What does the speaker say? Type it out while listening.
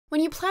When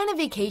you plan a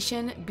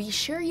vacation, be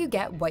sure you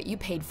get what you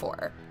paid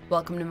for.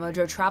 Welcome to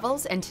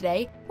MojoTravels, and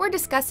today we're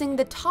discussing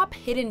the top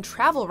hidden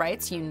travel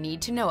rights you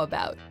need to know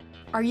about.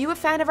 Are you a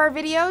fan of our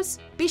videos?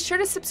 Be sure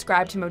to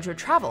subscribe to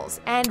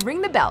MojoTravels and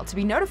ring the bell to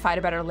be notified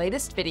about our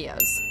latest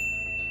videos.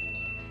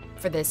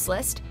 For this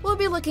list, we'll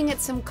be looking at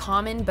some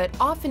common but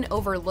often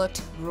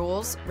overlooked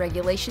rules,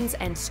 regulations,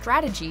 and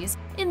strategies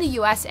in the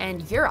US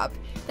and Europe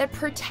that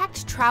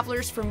protect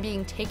travelers from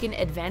being taken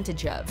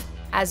advantage of,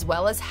 as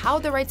well as how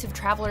the rights of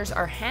travelers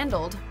are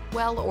handled,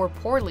 well or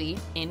poorly,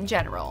 in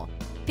general.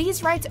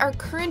 These rights are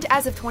current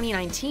as of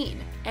 2019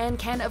 and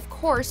can of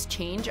course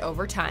change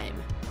over time.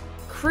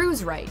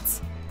 Cruise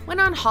rights. When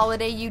on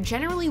holiday, you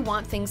generally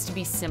want things to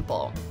be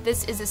simple.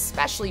 This is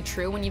especially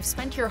true when you've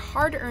spent your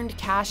hard-earned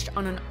cash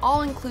on an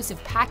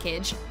all-inclusive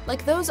package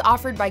like those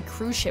offered by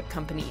cruise ship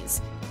companies.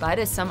 But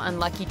as some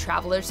unlucky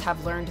travelers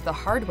have learned the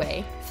hard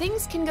way,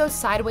 things can go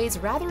sideways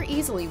rather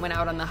easily when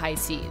out on the high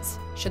seas.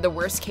 Should the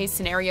worst-case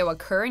scenario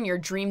occur and your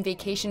dream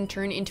vacation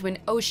turn into an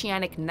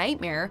oceanic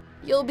nightmare,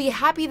 you'll be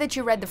happy that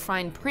you read the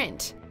fine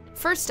print.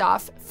 First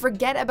off,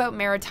 forget about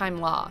maritime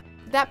law.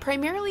 That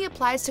primarily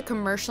applies to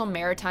commercial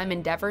maritime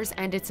endeavors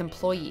and its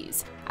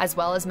employees, as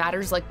well as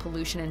matters like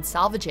pollution and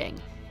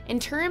salvaging. In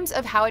terms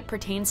of how it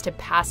pertains to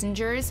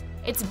passengers,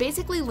 it's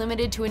basically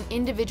limited to an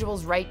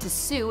individual's right to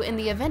sue in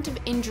the event of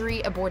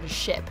injury aboard a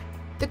ship.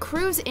 The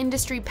cruise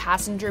industry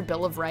passenger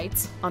bill of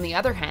rights, on the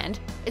other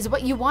hand, is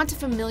what you want to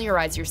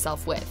familiarize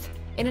yourself with.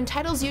 It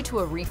entitles you to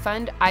a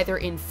refund, either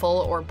in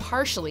full or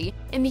partially,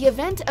 in the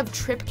event of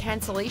trip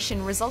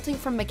cancellation resulting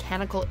from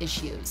mechanical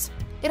issues.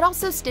 It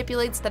also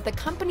stipulates that the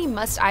company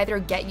must either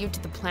get you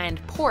to the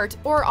planned port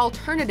or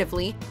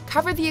alternatively,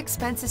 cover the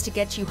expenses to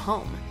get you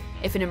home.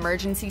 If an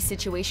emergency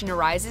situation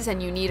arises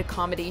and you need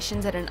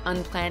accommodations at an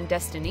unplanned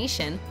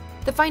destination,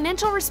 the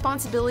financial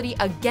responsibility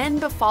again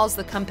befalls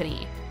the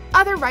company.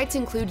 Other rights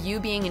include you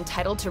being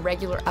entitled to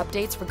regular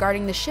updates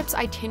regarding the ship's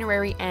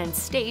itinerary and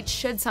state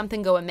should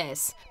something go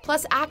amiss,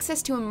 plus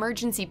access to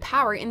emergency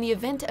power in the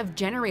event of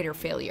generator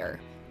failure.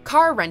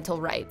 Car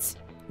rental rights.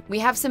 We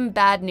have some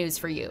bad news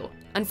for you.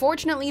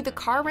 Unfortunately, the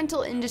car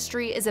rental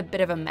industry is a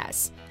bit of a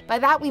mess. By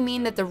that we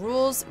mean that the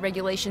rules,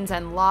 regulations,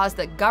 and laws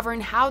that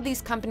govern how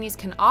these companies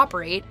can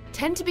operate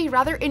tend to be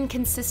rather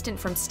inconsistent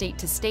from state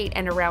to state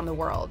and around the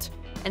world.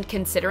 And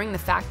considering the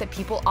fact that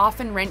people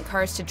often rent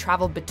cars to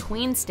travel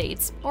between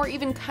states, or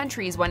even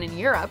countries when in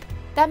Europe,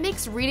 that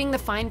makes reading the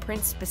fine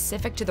print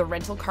specific to the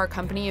rental car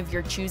company of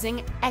your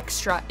choosing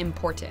extra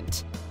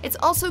important. It's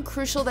also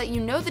crucial that you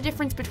know the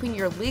difference between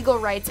your legal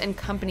rights and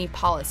company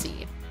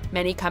policy.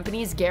 Many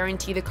companies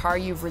guarantee the car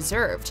you've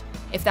reserved.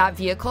 If that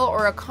vehicle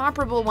or a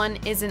comparable one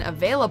isn't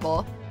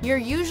available, you're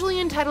usually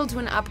entitled to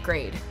an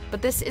upgrade.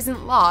 But this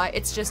isn't law,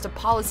 it's just a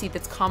policy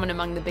that's common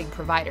among the big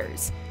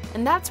providers.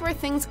 And that's where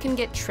things can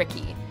get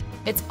tricky.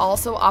 It's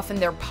also often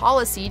their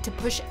policy to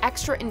push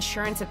extra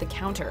insurance at the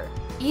counter,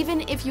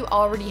 even if you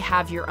already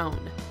have your own.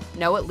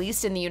 No, at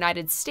least in the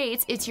United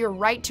States, it's your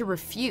right to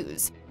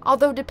refuse.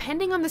 Although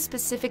depending on the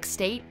specific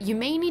state, you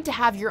may need to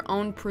have your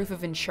own proof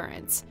of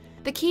insurance.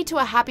 The key to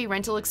a happy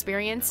rental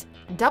experience?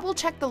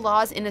 Double-check the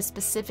laws in a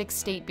specific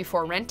state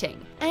before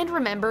renting. And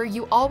remember,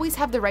 you always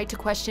have the right to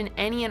question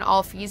any and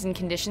all fees and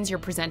conditions you're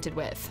presented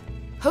with.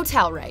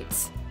 Hotel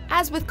rights.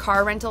 As with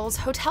car rentals,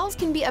 hotels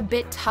can be a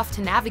bit tough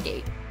to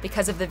navigate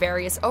because of the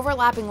various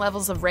overlapping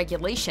levels of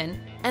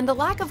regulation and the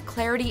lack of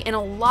clarity in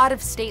a lot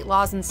of state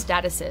laws and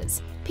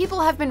statuses.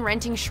 People have been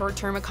renting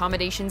short-term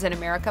accommodations in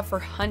America for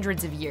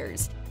hundreds of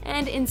years.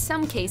 And in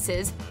some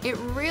cases, it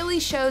really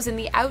shows in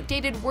the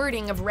outdated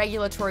wording of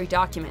regulatory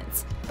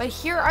documents. But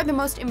here are the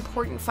most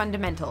important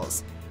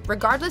fundamentals.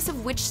 Regardless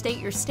of which state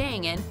you're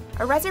staying in,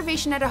 a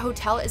reservation at a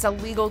hotel is a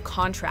legal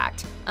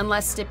contract,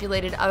 unless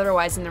stipulated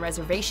otherwise in the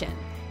reservation.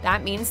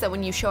 That means that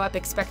when you show up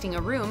expecting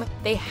a room,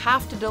 they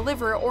have to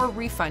deliver or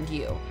refund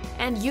you.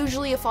 And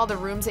usually if all the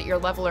rooms at your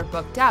level are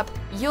booked up,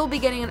 you'll be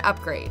getting an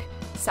upgrade.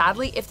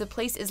 Sadly, if the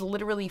place is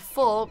literally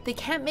full, they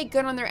can't make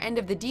good on their end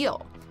of the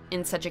deal.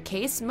 In such a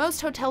case,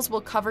 most hotels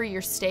will cover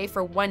your stay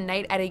for one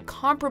night at a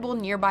comparable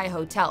nearby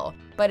hotel,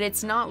 but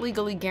it's not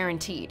legally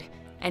guaranteed.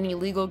 Any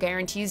legal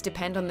guarantees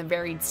depend on the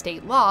varied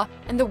state law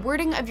and the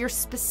wording of your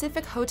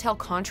specific hotel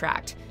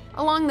contract.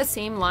 Along the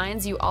same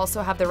lines, you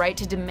also have the right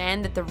to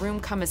demand that the room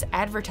come as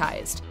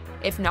advertised.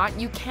 If not,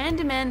 you can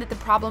demand that the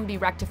problem be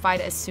rectified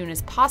as soon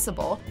as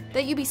possible,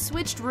 that you be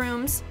switched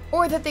rooms,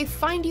 or that they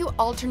find you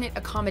alternate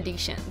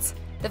accommodations.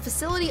 The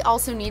facility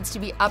also needs to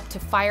be up to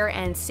fire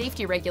and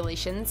safety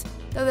regulations,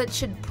 though that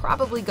should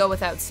probably go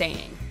without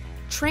saying.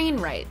 Train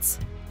rights.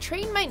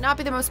 Train might not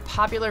be the most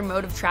popular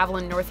mode of travel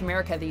in North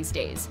America these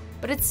days,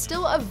 but it's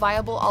still a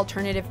viable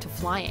alternative to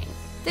flying.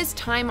 This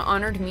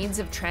time-honored means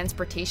of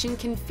transportation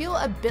can feel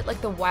a bit like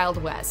the Wild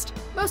West.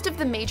 Most of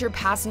the major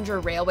passenger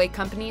railway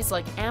companies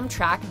like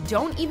Amtrak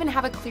don't even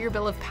have a clear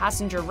bill of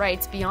passenger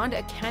rights beyond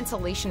a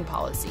cancellation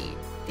policy.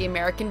 The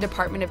American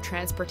Department of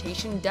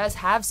Transportation does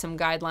have some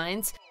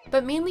guidelines,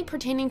 but mainly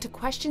pertaining to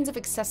questions of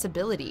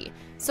accessibility.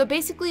 So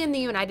basically in the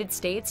United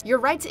States, your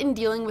rights in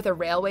dealing with a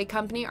railway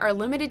company are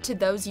limited to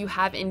those you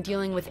have in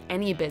dealing with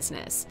any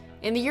business.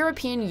 In the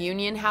European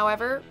Union,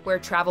 however, where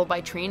travel by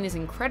train is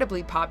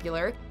incredibly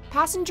popular,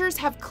 passengers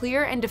have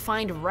clear and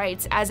defined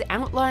rights as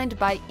outlined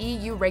by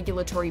EU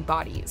regulatory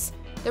bodies.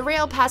 The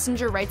Rail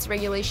Passenger Rights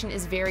Regulation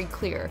is very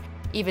clear,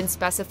 even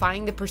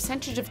specifying the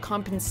percentage of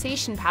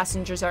compensation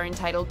passengers are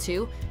entitled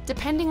to,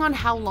 depending on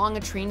how long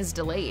a train is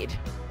delayed.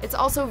 It's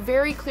also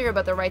very clear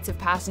about the rights of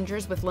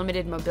passengers with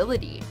limited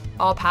mobility.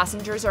 All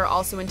passengers are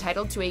also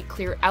entitled to a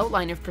clear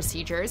outline of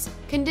procedures,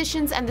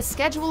 conditions, and the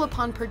schedule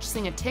upon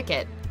purchasing a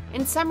ticket.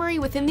 In summary,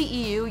 within the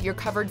EU, you're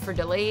covered for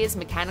delays,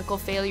 mechanical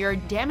failure,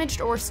 damaged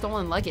or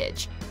stolen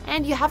luggage,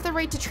 and you have the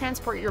right to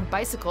transport your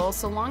bicycle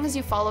so long as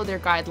you follow their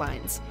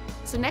guidelines.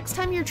 So next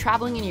time you're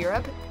traveling in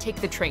Europe, take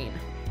the train.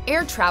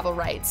 Air travel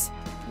rights.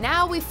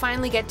 Now we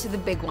finally get to the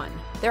big one.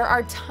 There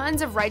are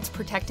tons of rights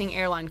protecting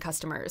airline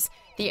customers.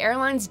 The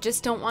airlines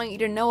just don't want you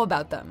to know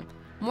about them.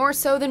 More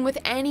so than with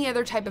any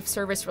other type of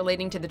service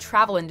relating to the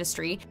travel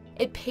industry,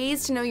 it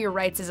pays to know your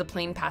rights as a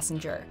plane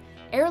passenger.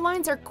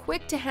 Airlines are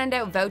quick to hand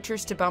out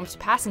vouchers to bumped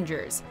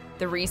passengers.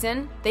 The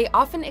reason? They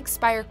often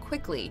expire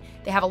quickly,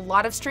 they have a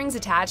lot of strings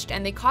attached,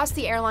 and they cost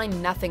the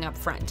airline nothing up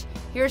front.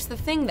 Here's the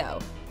thing though,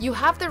 you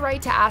have the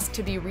right to ask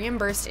to be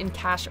reimbursed in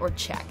cash or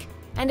check.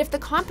 And if the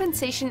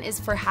compensation is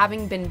for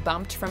having been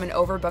bumped from an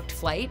overbooked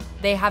flight,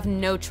 they have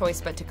no choice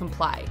but to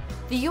comply.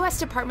 The US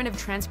Department of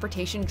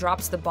Transportation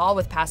drops the ball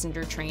with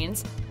passenger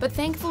trains, but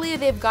thankfully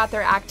they've got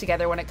their act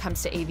together when it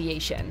comes to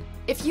aviation.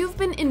 If you've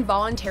been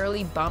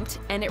involuntarily bumped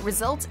and it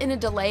results in a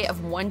delay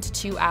of 1 to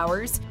 2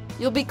 hours,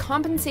 you'll be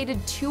compensated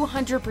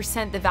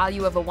 200% the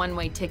value of a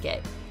one-way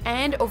ticket.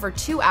 And over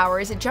 2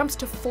 hours, it jumps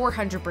to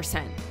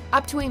 400%,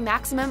 up to a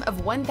maximum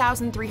of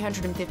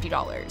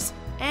 $1,350.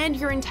 And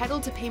you're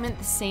entitled to payment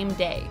the same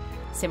day.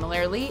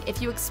 Similarly,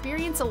 if you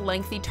experience a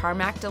lengthy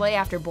tarmac delay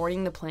after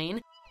boarding the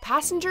plane,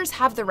 passengers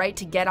have the right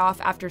to get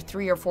off after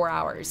 3 or 4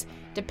 hours,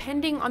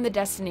 depending on the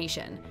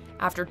destination.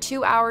 After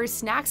 2 hours,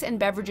 snacks and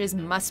beverages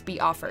must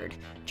be offered.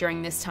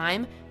 During this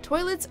time,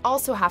 toilets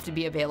also have to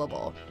be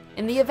available.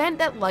 In the event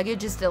that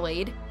luggage is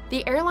delayed,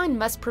 the airline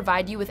must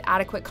provide you with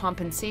adequate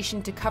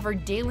compensation to cover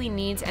daily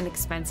needs and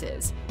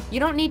expenses. You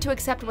don't need to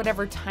accept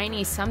whatever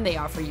tiny sum they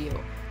offer you.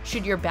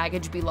 Should your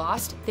baggage be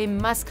lost, they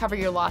must cover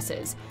your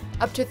losses,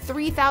 up to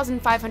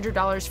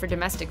 $3,500 for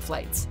domestic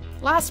flights.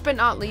 Last but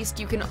not least,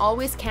 you can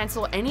always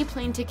cancel any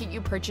plane ticket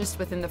you purchased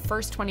within the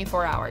first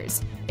 24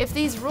 hours. If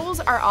these rules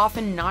are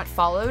often not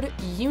followed,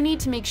 you need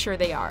to make sure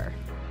they are.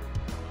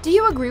 Do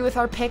you agree with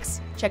our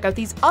picks? Check out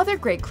these other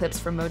great clips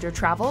from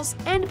MojoTravels,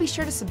 and be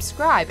sure to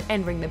subscribe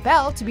and ring the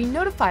bell to be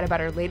notified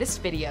about our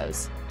latest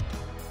videos.